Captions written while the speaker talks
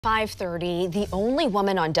5:30, the only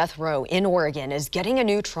woman on death row in Oregon is getting a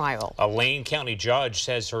new trial. A Lane County judge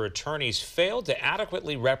says her attorneys failed to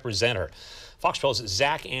adequately represent her. Fox 12's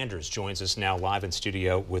Zach Andrews joins us now live in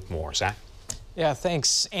studio with more. Zach? Yeah,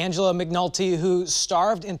 thanks. Angela McNulty, who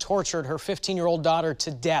starved and tortured her 15-year-old daughter to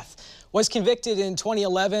death, was convicted in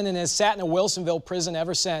 2011 and has sat in a Wilsonville prison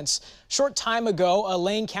ever since. Short time ago, a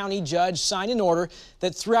Lane County judge signed an order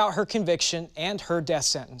that threw out her conviction and her death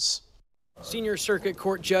sentence. Senior Circuit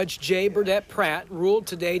Court Judge J. Burdett Pratt ruled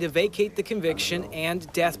today to vacate the conviction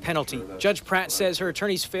and death penalty. Judge Pratt says her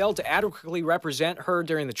attorneys failed to adequately represent her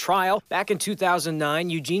during the trial. Back in 2009,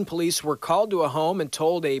 Eugene police were called to a home and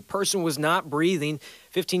told a person was not breathing.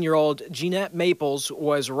 15-year-old Jeanette Maples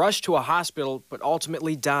was rushed to a hospital but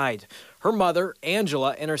ultimately died. Her mother,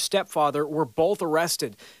 Angela, and her stepfather were both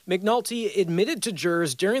arrested. McNulty admitted to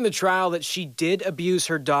jurors during the trial that she did abuse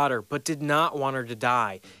her daughter but did not want her to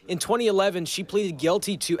die. In 2011, she pleaded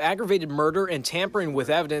guilty to aggravated murder and tampering with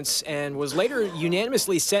evidence and was later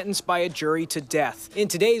unanimously sentenced by a jury to death. In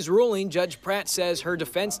today's ruling, Judge Pratt says her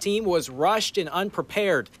defense team was rushed and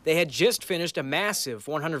unprepared. They had just finished a massive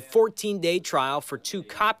 114-day trial for two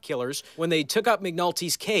cop killers when they took up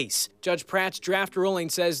McNulty's case. Judge Pratt's draft ruling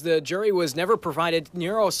says the jury was never provided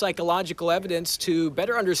neuropsychological evidence to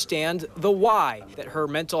better understand the why, that her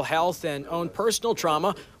mental health and own personal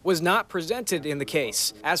trauma was not presented in the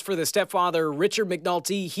case. As for the stepfather, Richard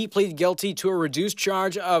McNulty, he pleaded guilty to a reduced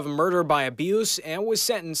charge of murder by abuse and was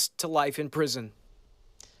sentenced to life in prison.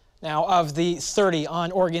 Now, of the 30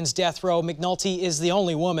 on Oregon's death row, McNulty is the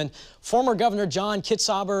only woman. Former Governor John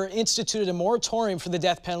Kitzhaber instituted a moratorium for the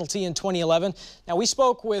death penalty in 2011. Now, we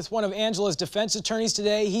spoke with one of Angela's defense attorneys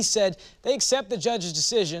today. He said they accept the judge's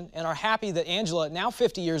decision and are happy that Angela, now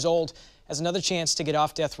 50 years old, has another chance to get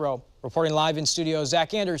off death row. Reporting live in studio,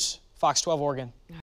 Zach Andrews, Fox 12 Oregon.